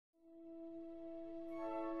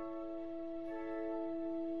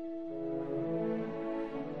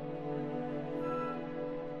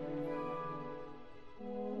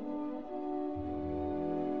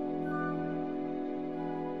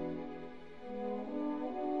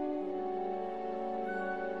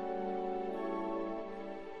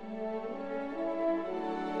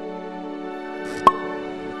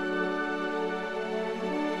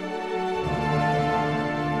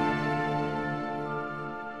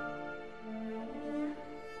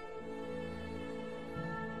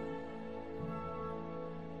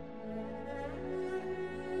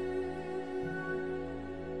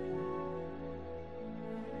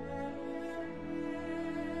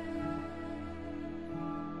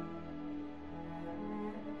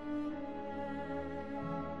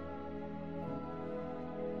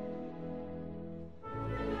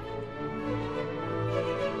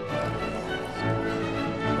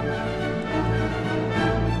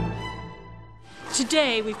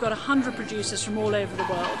Today we've got 100 producers from all over the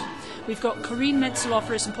world. We've got Corinne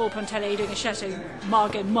Metzeloferis and Paul Pontelli doing a Chateau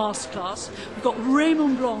Margaux masterclass. We've got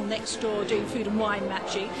Raymond Blanc next door doing food and wine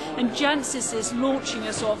matching. And Jancis is launching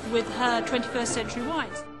us off with her 21st century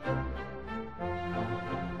wines.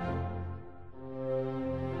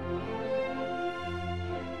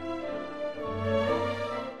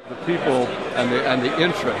 The people and the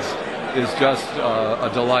interest is just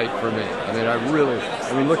a delight for me. I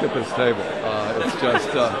mean, look at this table. It's just,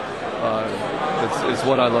 it's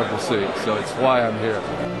what I love to see. So it's why I'm here.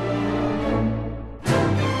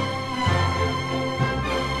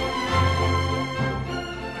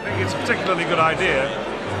 I think it's a particularly good idea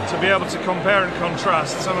to be able to compare and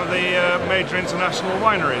contrast some of the major international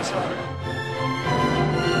wineries.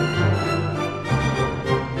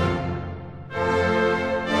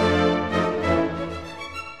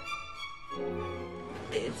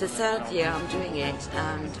 It's the third year I'm doing it,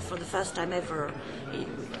 and for the first time ever,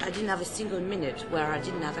 I didn't have a single minute where I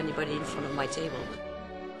didn't have anybody in front of my table.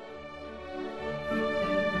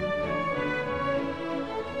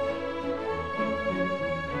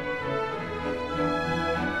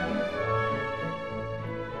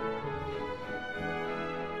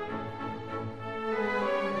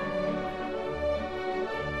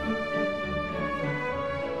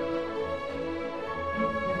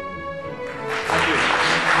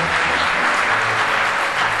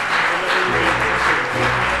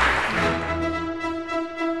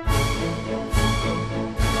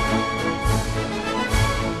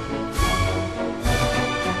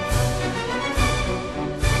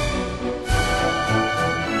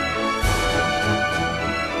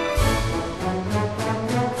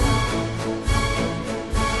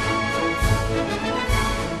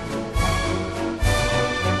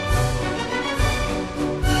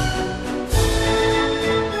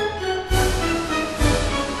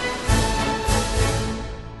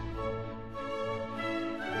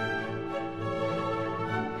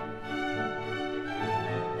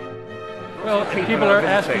 Well, people are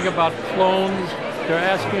asking about clones, they're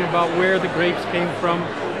asking about where the grapes came from,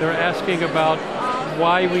 they're asking about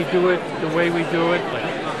why we do it the way we do it.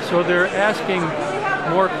 So they're asking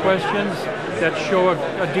more questions that show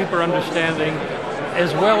a deeper understanding,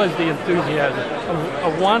 as well as the enthusiasm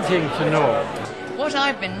of wanting to know. What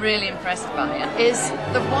I've been really impressed by is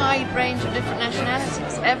the wide range of different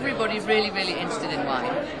nationalities. Everybody's really, really interested in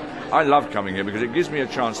wine. I love coming here because it gives me a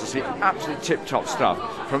chance to see absolutely tip-top stuff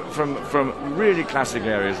from really classic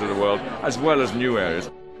areas of the world as well as new areas.